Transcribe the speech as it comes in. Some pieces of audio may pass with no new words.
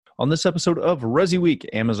On this episode of Resi Week,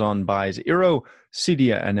 Amazon buys Eero,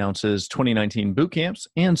 Cydia announces 2019 boot camps,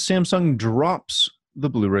 and Samsung drops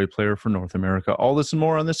the Blu-ray player for North America. All this and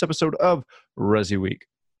more on this episode of Resi Week.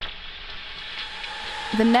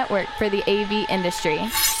 The network for the AV industry.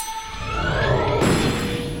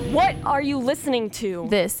 What are you listening to?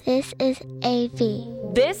 This is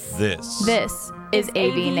AV. This is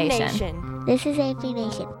AV Nation. This is AV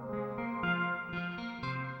Nation.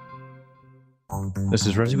 This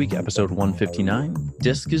is Resi Week, episode 159,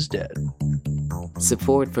 Disc is Dead.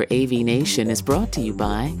 Support for AV Nation is brought to you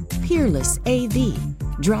by Peerless AV,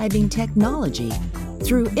 driving technology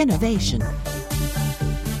through innovation.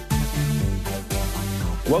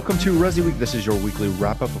 Welcome to Resi Week. This is your weekly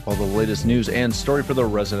wrap-up of all the latest news and story for the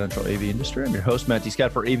residential AV industry. I'm your host, Matt D.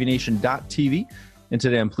 Scott for AVNation.tv, and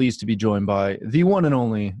today I'm pleased to be joined by the one and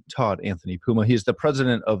only Todd Anthony Puma. He is the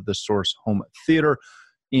president of the Source Home Theater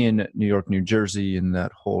in New York, New Jersey, in that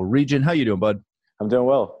whole region. How you doing, bud? I'm doing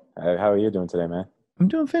well. How are you doing today, man? I'm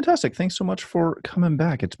doing fantastic. Thanks so much for coming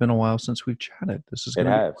back. It's been a while since we've chatted. This is going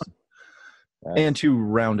to be fun. Yes. And to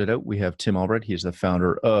round it out, we have Tim Albright. He's the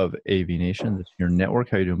founder of AV Nation, this is your network.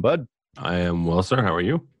 How you doing, bud? I am well, sir. How are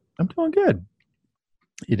you? I'm doing good.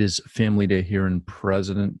 It is Family Day here and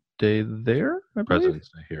President Day there, I believe. President's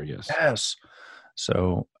Day here, yes. Yes.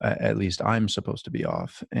 So at least I'm supposed to be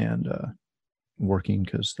off and working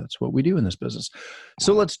because that's what we do in this business.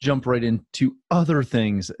 So let's jump right into other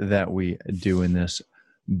things that we do in this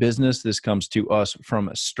business. This comes to us from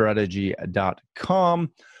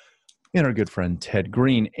strategy.com. And our good friend Ted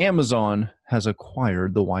Green. Amazon has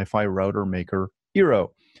acquired the Wi-Fi router maker Eero.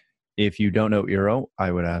 If you don't know Eero,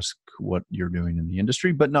 I would ask what you're doing in the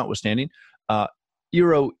industry, but notwithstanding,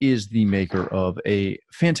 Eero is the maker of a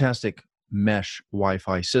fantastic mesh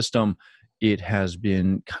Wi-Fi system. It has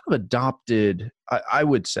been kind of adopted, I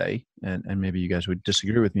would say, and maybe you guys would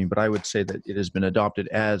disagree with me, but I would say that it has been adopted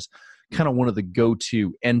as kind of one of the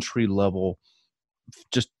go-to entry-level,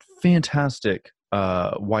 just fantastic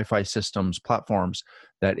Wi-Fi systems platforms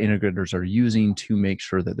that integrators are using to make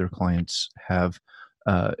sure that their clients have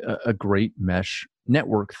a great mesh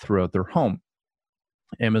network throughout their home.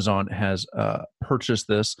 Amazon has purchased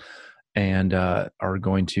this and are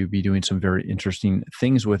going to be doing some very interesting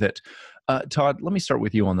things with it. Todd, let me start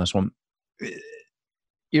with you on this one.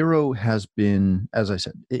 Eero has been, as I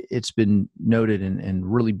said, it's been noted and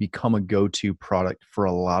really become a go-to product for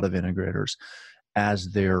a lot of integrators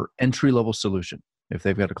as their entry-level solution. If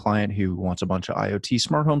they've got a client who wants a bunch of IoT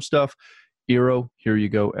smart home stuff, Eero, here you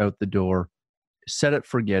go, out the door. Set it,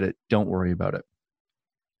 forget it, don't worry about it.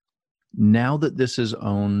 Now that this is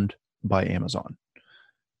owned by Amazon,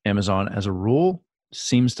 Amazon, as a rule,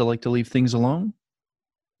 seems to like to leave things alone,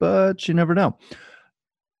 but you never know.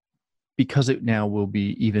 Because it now will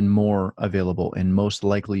be even more available and most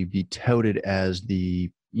likely be touted as the,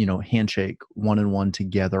 handshake one-on-one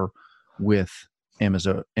together with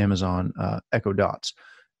Amazon Echo Dots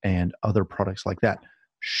and other products like that.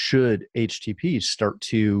 Should HTPs start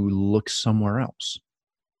to look somewhere else?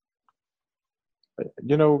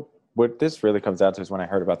 What this really comes down to is when I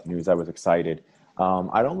heard about the news, I was excited.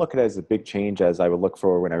 I don't look at it as a big change as I would look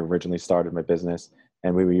for when I originally started my business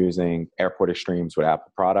and we were using Airport Extremes with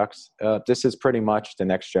Apple products. This is pretty much the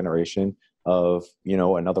next generation of,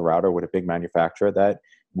 another router with a big manufacturer that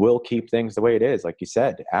will keep things the way it is. Like you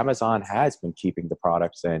said, Amazon has been keeping the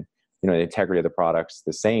products and, the integrity of the products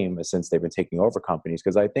the same since they've been taking over companies,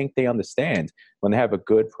 because I think they understand when they have a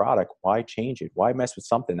good product, why change it? Why mess with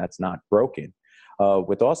something that's not broken?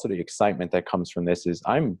 With also the excitement that comes from this is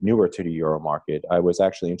I'm newer to the Eero market. I was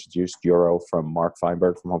actually introduced Eero from Mark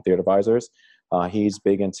Feinberg from Home Theater Advisors. He's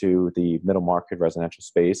big into the middle market residential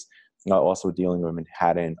space, also dealing with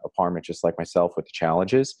Manhattan apartments just like myself with the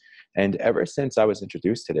challenges. And ever since I was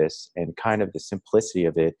introduced to this and kind of the simplicity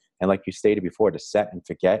of it, and like you stated before, the set and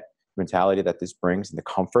forget mentality that this brings and the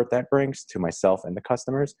comfort that brings to myself and the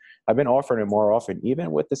customers, I've been offering it more often,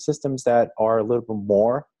 even with the systems that are a little bit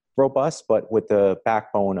more robust, but with the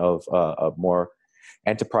backbone of a more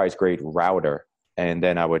enterprise-grade router. And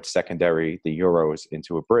then I would secondary the Eeros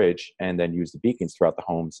into a bridge and then use the beacons throughout the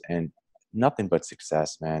homes, and nothing but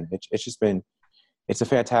success, man. It's a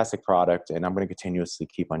fantastic product, and I'm going to continuously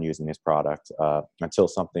keep on using this product until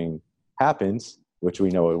something happens, which we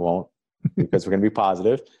know it won't, because we're going to be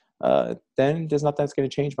positive. Then there's nothing that's going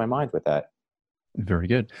to change my mind with that. Very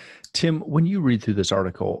good. Tim, when you read through this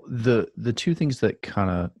article, the two things that kind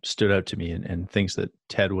of stood out to me and things that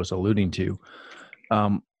Ted was alluding to,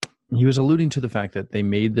 he was alluding to the fact that they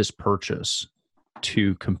made this purchase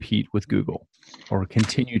to compete with Google or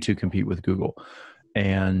continue to compete with Google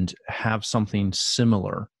and have something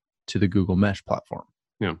similar to the Google Mesh platform.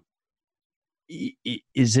 Yeah.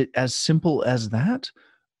 is it as simple as that?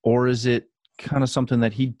 Or is it kind of something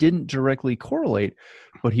that he didn't directly correlate,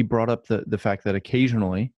 but he brought up the fact that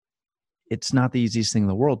occasionally it's not the easiest thing in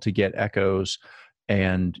the world to get Echoes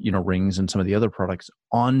and, Rings and some of the other products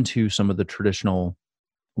onto some of the traditional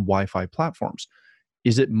Wi-Fi platforms.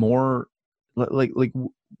 Is it more like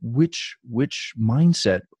which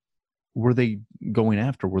mindset were they going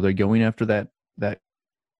after? Were they going after that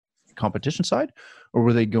competition side, or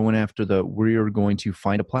were they going after we're going to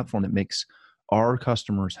find a platform that makes our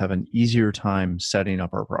customers have an easier time setting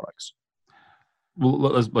up our products? Well,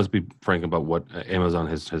 let's be frank about what Amazon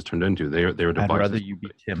has turned into. They're devices. I'd rather you be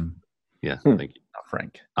Tim. Yeah, thank you. Not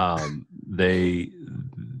Frank.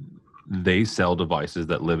 They sell devices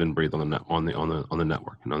that live and breathe on the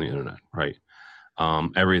network and on the internet, right?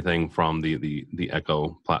 Everything from the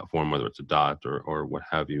Echo platform, whether it's a Dot or what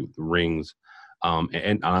have you, the Rings,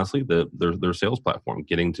 and honestly, their sales platform,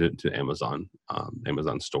 getting to Amazon,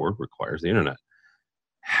 Amazon store requires the internet.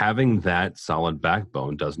 Having that solid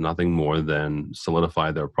backbone does nothing more than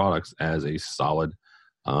solidify their products as a solid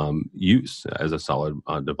use, as a solid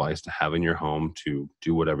device to have in your home to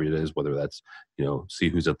do whatever it is, whether that's see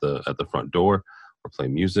who's at the front door, or play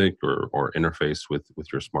music, or interface with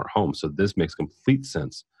your smart home. So this makes complete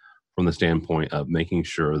sense from the standpoint of making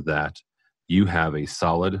sure that you have a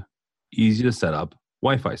solid, easy to set up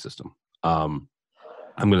Wi-Fi system. I'm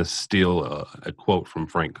going to steal a quote from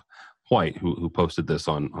Frank White, who posted this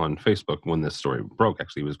on Facebook when this story broke.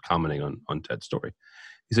 Actually, he was commenting on Ted's story.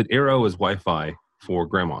 He said, Eero is Wi-Fi for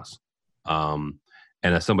grandmas.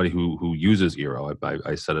 And as somebody who uses Eero,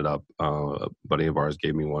 I set it up. A buddy of ours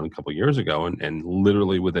gave me one a couple of years ago, and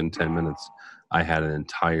literally within 10 minutes, I had an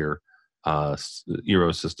entire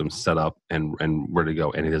Eero system set up and ready to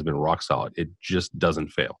go, and it has been rock solid. It just doesn't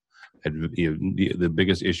fail. The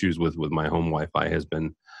biggest issues with my home Wi-Fi has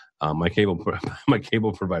been my cable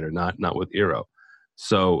provider, not with Eero.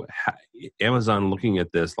 So Amazon looking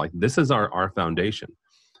at this like this is our foundation.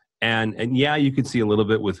 And yeah, you can see a little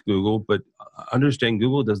bit with Google, but understand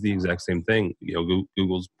Google does the exact same thing.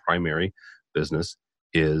 Google's primary business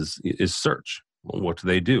is search. Well, what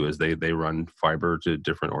do? Is they run fiber to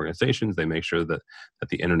different organizations. They make sure that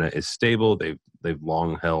the internet is stable. They've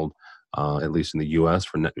long held, at least in the U.S.,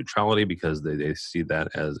 for net neutrality, because they see that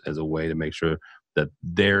as a way to make sure that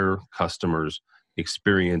their customers'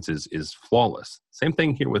 experience is flawless. Same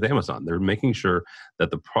thing here with Amazon. They're making sure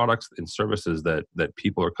that the products and services that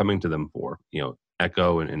people are coming to them for,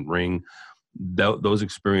 Echo and Ring, those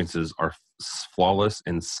experiences are flawless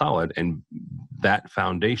and solid, and that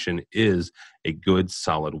foundation is a good,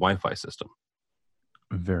 solid Wi-Fi system.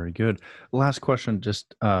 Very good. Last question,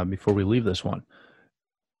 just before we leave this one.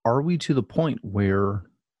 Are we to the point where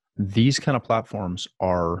these kind of platforms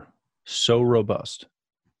are so robust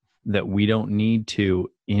that we don't need to,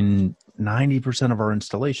 in 90% of our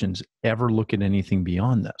installations, ever look at anything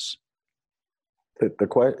beyond this?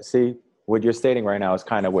 See, what you're stating right now is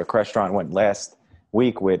kind of where Crestron went last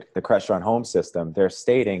week with the Crestron home system. They're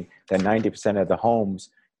stating that 90% of the homes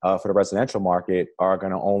for the residential market are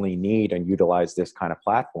going to only need and utilize this kind of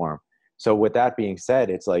platform. So with that being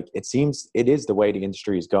said, it's like, it seems it is the way the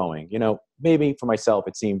industry is going. Maybe for myself,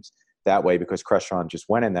 it seems that way because Crestron just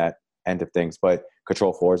went in that end of things, but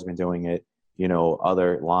Control 4 has been doing it,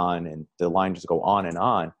 other line, and the line just go on and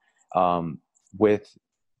on. With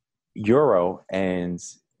Eero and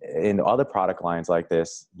in other product lines like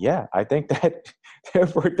this, yeah, I think that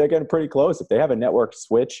they're getting pretty close. If they have a network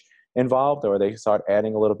switch involved or they start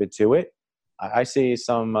adding a little bit to it, I see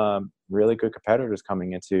some really good competitors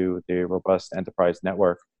coming into the robust enterprise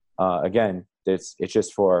network. Again, it's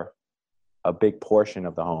just for a big portion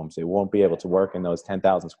of the homes. It won't be able to work in those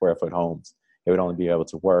 10,000 square foot homes. It would only be able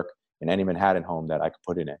to work in any Manhattan home that I could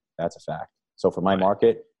put it in. That's a fact. So for my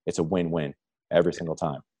market, it's a win-win every single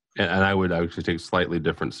time. And I would actually take a slightly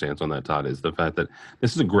different stance on that, Todd, is the fact that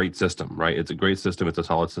this is a great system, right? It's a great system. It's a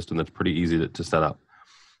solid system that's pretty easy to set up.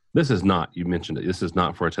 This is not, you mentioned it, this is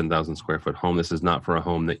not for a 10,000 square foot home. This is not for a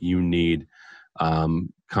home that you need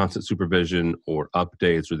constant supervision or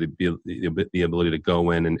updates or the ability to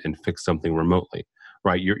go in and fix something remotely,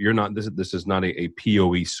 right? You're not, this is not a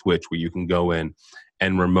PoE switch where you can go in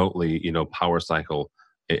and remotely, power cycle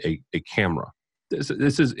a camera. It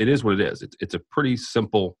is what it is. It's a pretty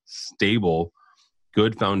simple, stable,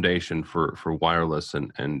 good foundation for wireless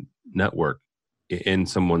and network in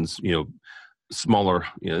someone's, smaller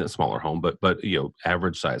home, but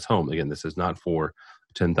average size home. Again, this is not for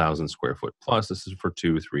 10,000 square foot plus. This is for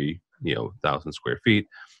 2,000-3,000 square feet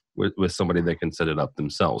with somebody that can set it up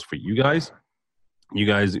themselves. For you guys, you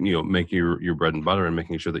guys, make your bread and butter and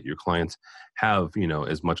making sure that your clients have,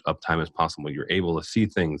 as much uptime as possible. You're able to see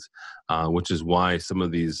things, which is why some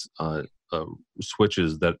of these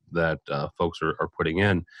switches that folks are putting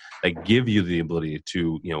in, that give you the ability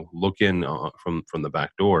to, look in from the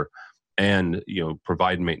back door and,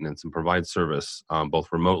 provide maintenance and provide service, both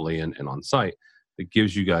remotely and on site. It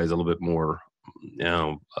gives you guys a little bit more,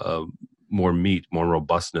 more meat, more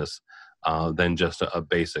robustness, than just a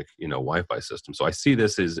basic, Wi-Fi system. So I see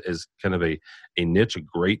this as kind of a niche, a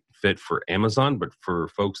great fit for Amazon, but for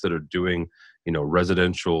folks that are doing,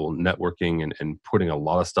 residential networking and putting a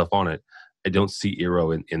lot of stuff on it, I don't see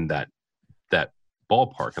Eero in that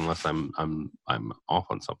ballpark unless I'm off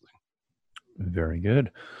on something. Very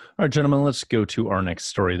good. All right, gentlemen, let's go to our next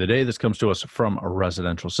story of the day. This comes to us from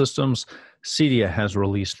Residential Systems. CEDIA has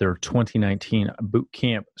released their 2019 boot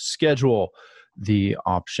camp schedule. The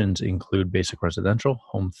options include basic residential,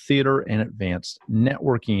 home theater, and advanced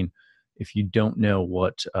networking. If you don't know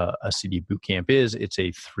what a CEDIA boot camp is, it's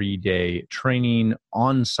a 3-day training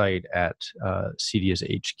on site at CEDIA's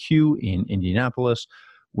HQ in Indianapolis,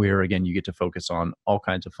 where, again, you get to focus on all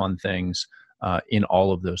kinds of fun things in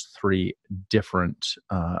all of those 3 different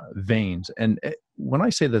veins. And when I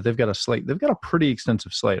say that they've got a slate, they've got a pretty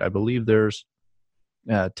extensive slate. I believe there's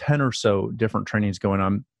 10 or so different trainings going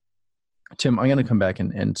on. Tim, I'm going to come back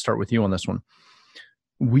and start with you on this one.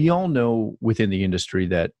 We all know within the industry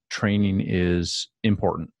that training is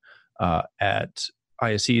important. At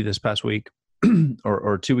ISE this past week,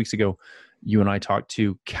 or 2 weeks ago, you and I talked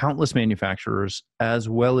to countless manufacturers as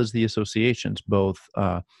well as the associations, both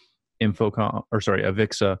Avixa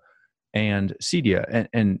and CEDIA,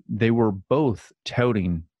 and they were both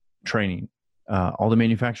touting training. All the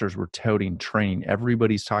manufacturers were touting training.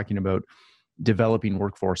 Everybody's talking about developing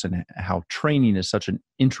workforce and how training is such an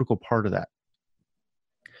integral part of that.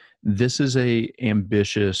 This is a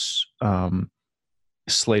ambitious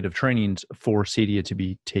slate of trainings for CEDIA to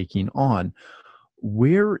be taking on.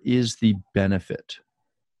 Where is the benefit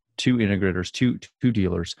to integrators, to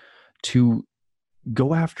dealers, to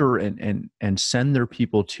go after and send their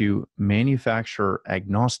people to manufacturer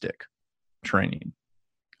agnostic training,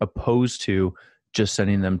 opposed to just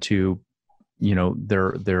sending them to,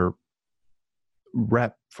 their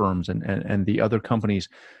rep firms and the other companies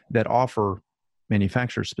that offer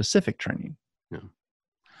manufacturer specific training? Yeah.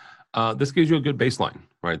 This gives you a good baseline,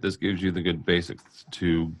 right? This gives you the good basics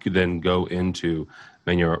to then go into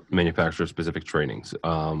manufacturer specific trainings.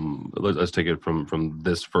 Let's take it from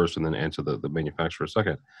this first and then answer the manufacturer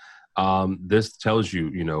second. This tells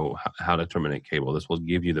you, how to terminate cable. This will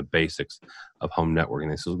give you the basics of home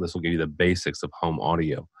networking. This will give you the basics of home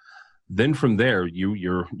audio. Then from there,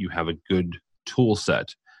 you have a good tool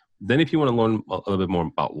set. Then if you want to learn a little bit more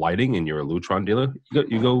about lighting and you're a Lutron dealer,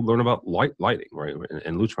 you go learn about lighting, right?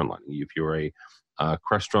 And Lutron lighting. If you're a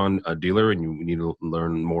Crestron dealer and you need to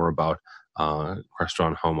learn more about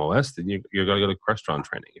Crestron Home OS, then you're going to go to Crestron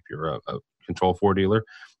training. If you're a Control4 dealer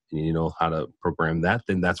and you know how to program that,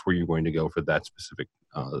 then that's where you're going to go for that specific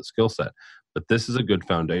skill set. But this is a good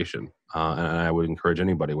foundation, and I would encourage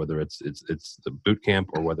anybody, whether it's the boot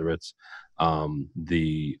camp or whether it's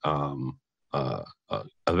the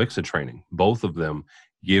Avixa training. Both of them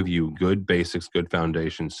give you good basics, good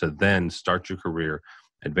foundations to then start your career,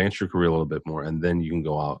 advance your career a little bit more, and then you can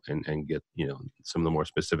go out and get some of the more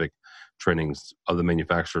specific trainings of the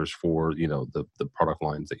manufacturers for the product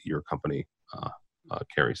lines that your company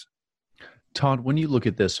carries. Todd, when you look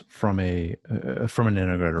at this from an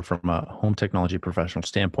integrator, from a home technology professional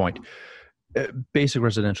standpoint, basic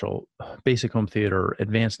residential, basic home theater,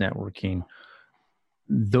 advanced networking,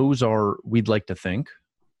 those are, we'd like to think,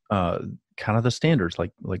 kind of the standards,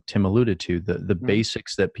 like Tim alluded to, the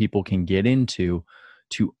basics that people can get into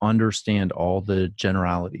to understand all the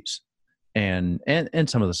generalities and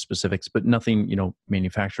some of the specifics, but nothing,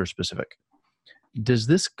 manufacturer specific. Does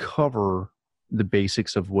this cover the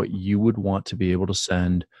basics of what you would want to be able to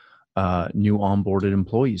send new onboarded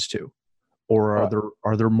employees to? Or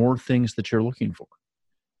are there more things that you're looking for?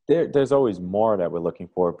 There's always more that we're looking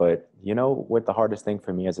for, but what the hardest thing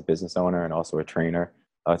for me as a business owner and also a trainer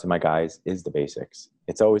to my guys is the basics.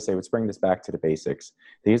 It's always say, let's bring this back to the basics.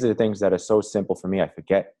 These are the things that are so simple for me, I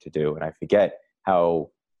forget to do, and I forget how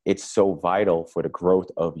it's so vital for the growth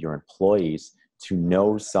of your employees to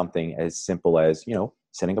know something as simple as,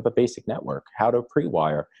 setting up a basic network, how to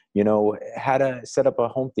pre-wire, how to set up a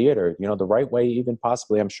home theater, the right way, even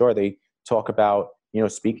possibly. I'm sure they talk about,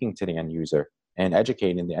 speaking to the end user and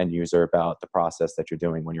educating the end user about the process that you're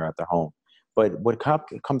doing when you're at their home. But what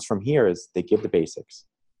comes from here is they give the basics.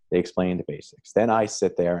 They explain the basics. Then I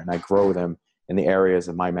sit there and I grow them in the areas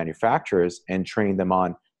of my manufacturers and train them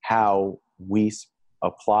on how we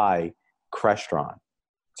apply Crestron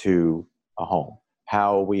to a home,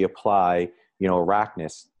 how we apply,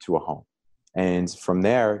 Arachnus to a home. And from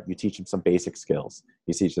there, you teach them some basic skills.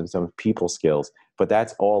 You teach them some people skills, but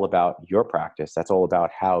that's all about your practice. That's all about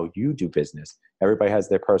how you do business. Everybody has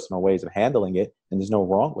their personal ways of handling it, and there's no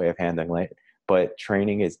wrong way of handling it, but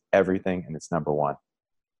training is everything, and it's number one.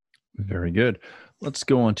 Very good. Let's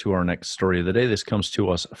go on to our next story of the day. This comes to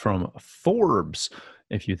us from Forbes.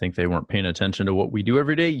 If you think they weren't paying attention to what we do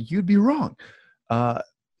every day, you'd be wrong.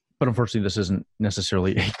 But unfortunately, this isn't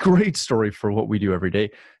necessarily a great story for what we do every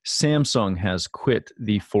day. Samsung has quit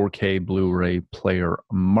the 4K Blu-ray player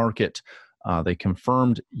market. They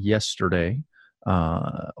confirmed yesterday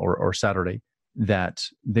or Saturday that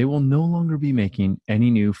they will no longer be making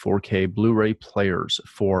any new 4K Blu-ray players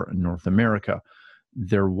for North America.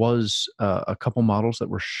 There was a couple models that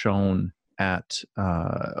were shown at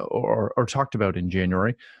or talked about in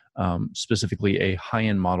January. Specifically a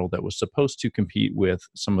high-end model that was supposed to compete with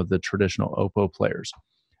some of the traditional Oppo players.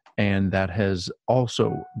 And that has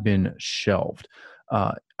also been shelved.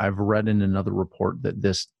 I've read in another report that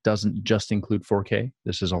this doesn't just include 4K.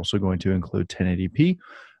 This is also going to include 1080p.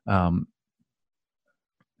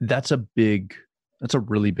 That's a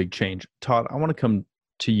really big change. Todd, I want to come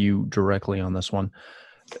to you directly on this one.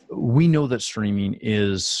 We know that streaming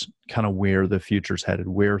is kind of where the future's headed,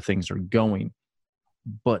 where things are going.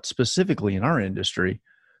 But specifically in our industry,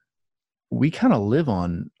 we kind of live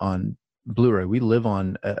on Blu-ray. We live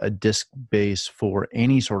on a disc base for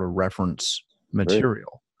any sort of reference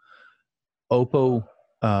material. Right.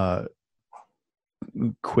 Oppo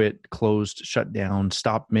quit, closed, shut down,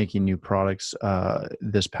 stopped making new products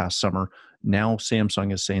this past summer. Now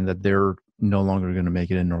Samsung is saying that they're no longer going to make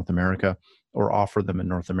it in North America or offer them in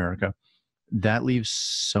North America. That leaves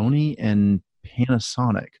Sony and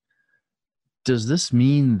Panasonic. Does this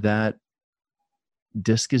mean that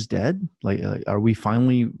disc is dead? Like, are we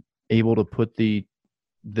finally able to put the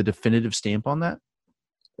definitive stamp on that?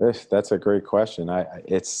 That's a great question.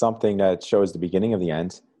 It's something that shows the beginning of the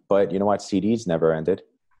end, but you know what? CDs never ended.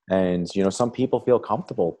 And, some people feel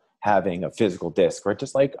comfortable having a physical disc, right?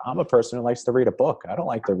 Just like I'm a person who likes to read a book. I don't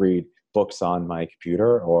like to read books on my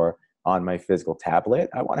computer or on my physical tablet.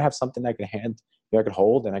 I want to have something I can I could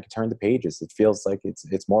hold and I could turn the pages. It feels like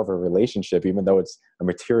it's more of a relationship, even though it's a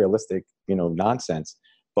materialistic, nonsense.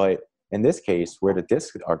 But in this case, where the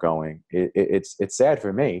discs are going, it's sad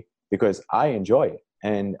for me because I enjoy it,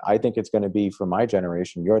 and I think it's going to be for my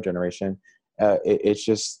generation, your generation.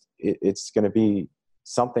 It's going to be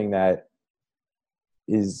something that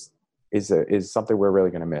is something we're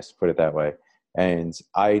really going to miss. Put it that way. And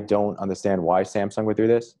I don't understand why Samsung would do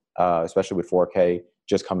this, especially with 4K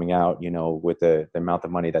just coming out, with the amount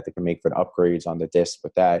of money that they can make for the upgrades on the disc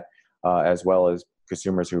with that, as well as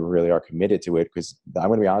consumers who really are committed to it. Because I'm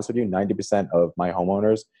going to be honest with you, 90% of my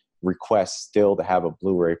homeowners request still to have a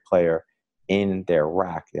Blu-ray player in their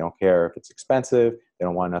rack. They don't care if it's expensive. They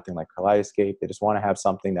don't want nothing like Kaleidoscape. They just want to have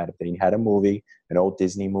something that if they had a movie, an old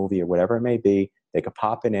Disney movie or whatever it may be, they could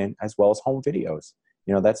pop it in, as well as home videos.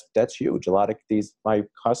 That's huge. A lot of my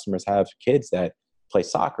customers have kids that play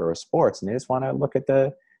soccer or sports, and they just want to look at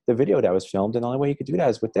the video that was filmed, and the only way you could do that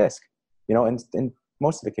is with disc, in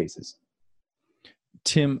most of the cases.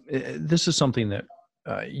 Tim, this is something that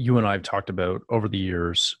you and I have talked about over the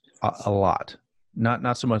years a lot.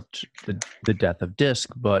 Not so much the death of disc,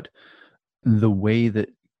 but the way that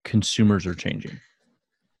consumers are changing.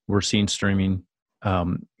 We're seeing streaming,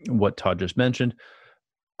 what Todd just mentioned.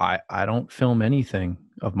 I don't film anything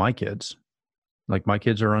of my kids. Like, my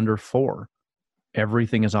kids are under 4.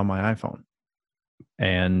 Everything is on my iPhone.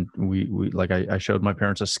 And we like I showed my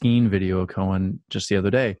parents a skiing video of Cohen just the other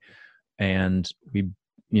day, and we,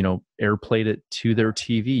 airplayed it to their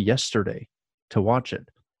TV yesterday to watch it.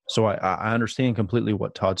 So I understand completely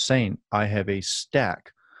what Todd's saying. I have a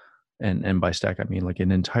stack, and by stack I mean like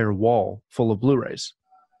an entire wall full of Blu-rays.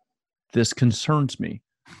 This concerns me,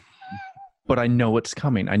 but I know it's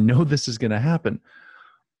coming. I know this is going to happen.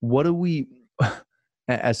 What do we,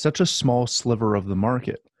 as such a small sliver of the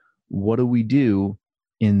market, what do we do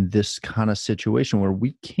in this kind of situation where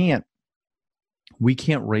we can't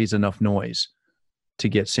raise enough noise to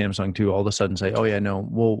get Samsung to all of a sudden say, "Oh yeah, no,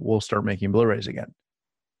 we'll start making Blu-rays again"?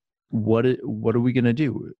 What are we going to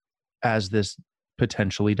do as this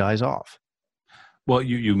potentially dies off? Well,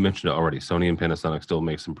 you mentioned it already. Sony and Panasonic still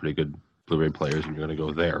make some pretty good Blu-ray players, and you're going to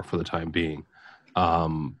go there for the time being.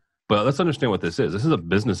 But let's understand what this is. This is a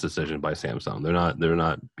business decision by Samsung. They're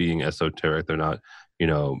not being esoteric. They're not,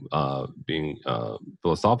 being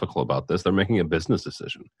philosophical about this. They're making a business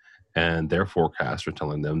decision. and their forecasts are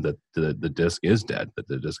telling them that the disc is dead, that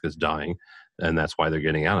the disc is dying, and that's why they're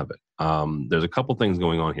getting out of it. There's a couple things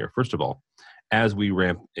going on here. First of all, as we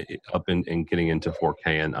ramp up and getting into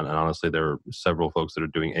 4K, and honestly, there are several folks that are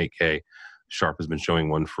doing 8K. Sharp has been showing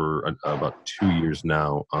one for about 2 years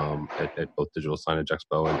now at both Digital Signage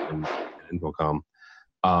Expo and InfoComm.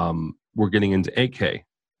 We're getting into 8K.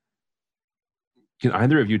 Can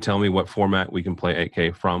either of you tell me what format we can play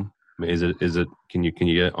 8K from? I mean, is it? Can you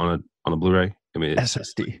get it on a Blu-ray? I mean,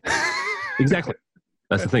 SSD. Exactly.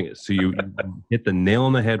 That's the thing. So you hit the nail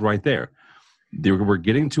on the head right there. We're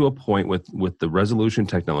getting to a point with the resolution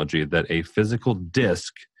technology that a physical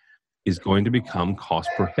disc is going to become cost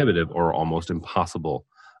prohibitive or almost impossible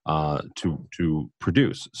to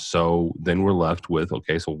produce. So then we're left with,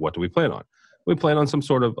 okay, so what do we plan on? We plan on some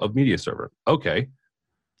sort of media server. Okay,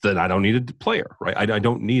 then I don't need a player, right? I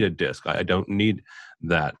don't need a disc. I don't need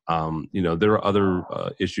that. There are other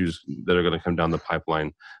issues that are going to come down the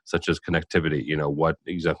pipeline, such as connectivity. What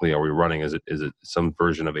exactly are we running? Is it some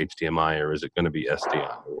version of HDMI, or is it going to be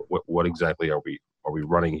SDI? What exactly are we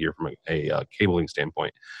running here from a cabling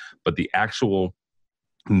standpoint? But the actual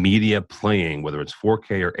media playing, whether it's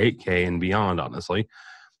 4K or 8K and beyond, honestly,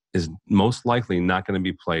 is most likely not going to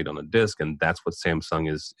be played on a disc, and that's what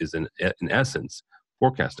Samsung is in essence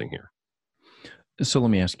forecasting here. So let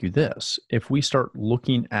me ask you this. If we start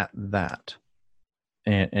looking at that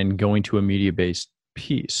and going to a media-based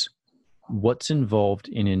piece, what's involved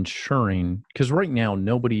in ensuring, because right now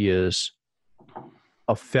nobody is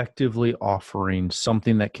effectively offering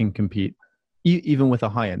something that can compete, even with a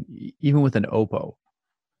high-end, even with an Oppo.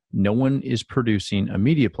 No one is producing a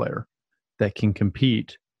media player that can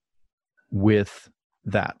compete with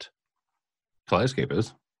that. Kaleidoscape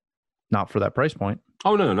is. Not for that price point.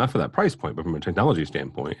 Oh, no, not for that price point, but from a technology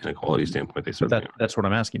standpoint and a quality standpoint, they certainly are. That's what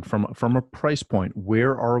I'm asking. From a price point,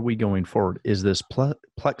 where are we going forward? Is this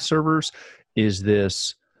Plex servers? Is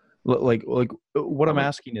this like what I'm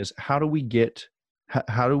asking is how do we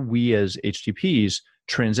as HTPs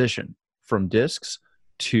transition from discs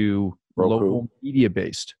to Roku. Local media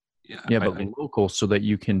based? Yeah, but local so that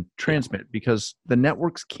you can transmit, because the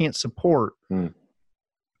networks can't support.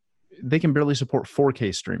 They can barely support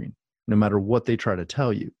 4K streaming. No matter what they try to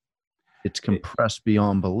tell you, it's compressed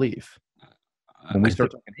beyond belief. When we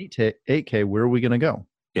start talking 8K, where are we going to go?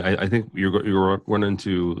 Yeah, I think you're running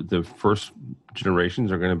into the first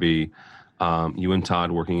generations are going to be you and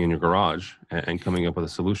Todd working in your garage and coming up with a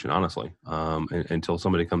solution, honestly, until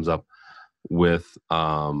somebody comes up with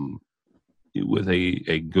a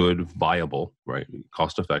good, viable, right,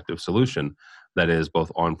 cost-effective solution that is both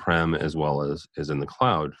on-prem as well as in the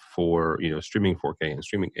cloud for streaming 4K and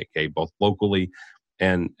streaming 8K, both locally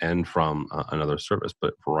and from another service.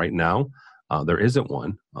 But for right now, there isn't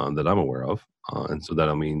one that I'm aware of, and so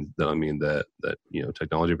that'll mean that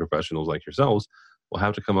technology professionals like yourselves will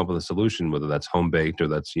have to come up with a solution, whether that's home baked or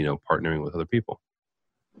that's partnering with other people.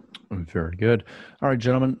 Very good. All right,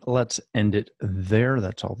 gentlemen, let's end it there.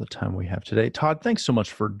 That's all the time we have today. Todd, thanks so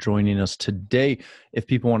much for joining us today. If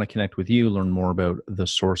people want to connect with you, learn more about the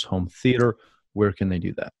Source Home Theater, where can they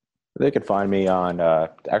do that? They can find me on,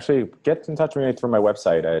 actually get in touch with me through my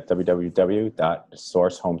website at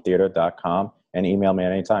www.sourcehometheater.com and email me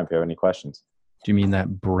at any time if you have any questions. Do you mean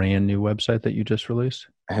that brand new website that you just released?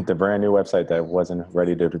 The brand new website that wasn't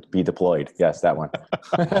ready to be deployed. Yes, that one.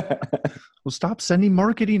 Well, stop sending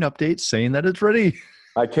marketing updates saying that it's ready.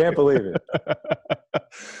 I can't believe it.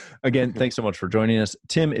 Again, thanks so much for joining us.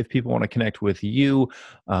 Tim, if people want to connect with you,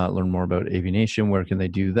 learn more about AV-Nation, where can they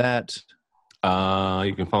do that?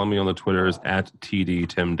 You can follow me on the Twitters at TD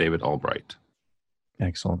Tim David Albright.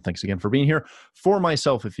 Excellent. Thanks again for being here. For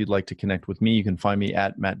myself, if you'd like to connect with me, you can find me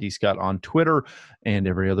at Matt D. Scott on Twitter and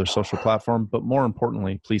every other social platform. But more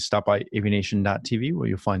importantly, please stop by avnation.tv, where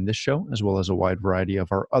you'll find this show as well as a wide variety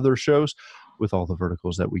of our other shows with all the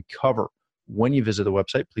verticals that we cover. When you visit the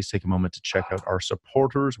website, please take a moment to check out our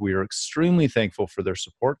supporters. We are extremely thankful for their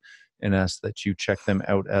support and ask that you check them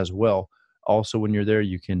out as well. Also, when you're there,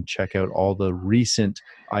 you can check out all the recent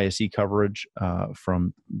ISE coverage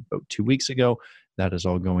from about 2 weeks ago. That is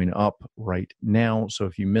all going up right now. So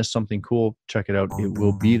if you missed something cool, check it out. It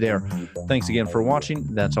will be there. Thanks again for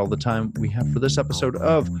watching. That's all the time we have for this episode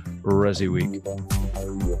of Resi Week.